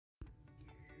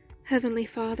Heavenly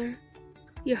Father,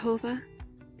 Jehovah,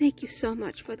 thank you so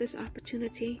much for this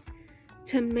opportunity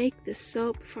to make this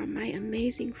soap for my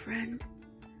amazing friend.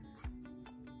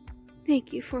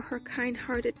 Thank you for her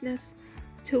kind-heartedness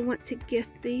to want to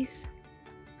gift these,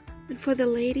 and for the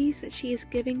ladies that she is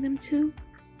giving them to.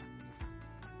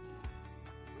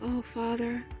 Oh,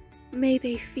 Father, may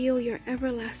they feel your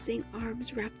everlasting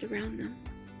arms wrapped around them.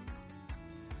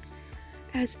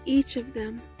 As each of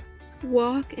them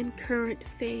walk in current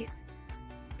faith,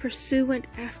 pursuant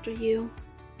after you,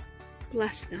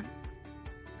 bless them,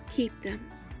 keep them,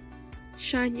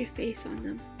 shine your face on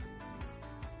them,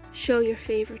 show your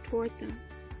favor toward them,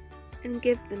 and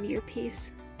give them your peace.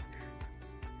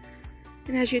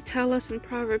 And as you tell us in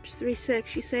Proverbs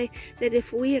 3:6, you say that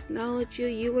if we acknowledge you,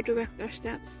 you will direct our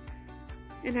steps.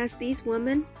 And as these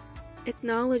women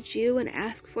acknowledge you and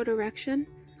ask for direction,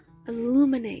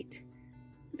 illuminate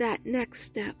that next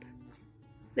step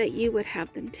that you would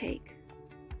have them take.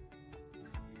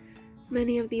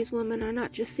 Many of these women are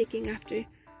not just seeking after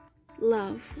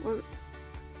love or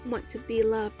want to be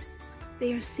loved.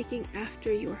 They are seeking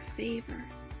after your favor.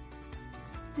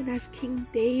 And as King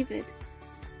David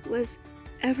was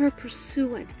ever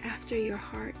pursuant after your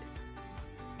heart,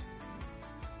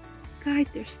 guide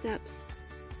their steps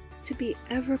to be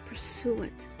ever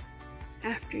pursuant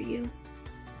after you.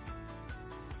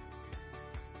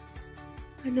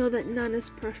 I know that none is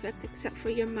perfect except for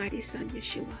your mighty Son,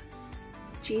 Yeshua,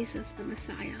 Jesus the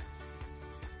Messiah.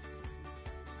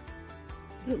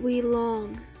 But we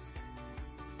long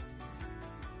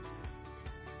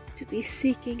to be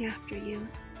seeking after you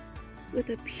with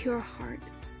a pure heart,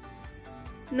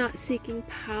 not seeking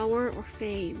power or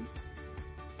fame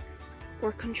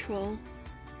or control,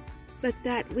 but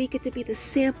that we get to be the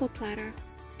sample platter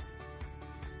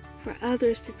for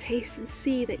others to taste and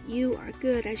see that you are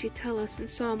good, as you tell us in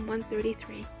Psalm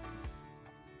 133.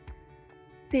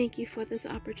 Thank you for this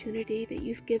opportunity that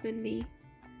you've given me.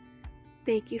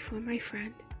 Thank you for my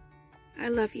friend. I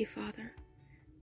love you, Father.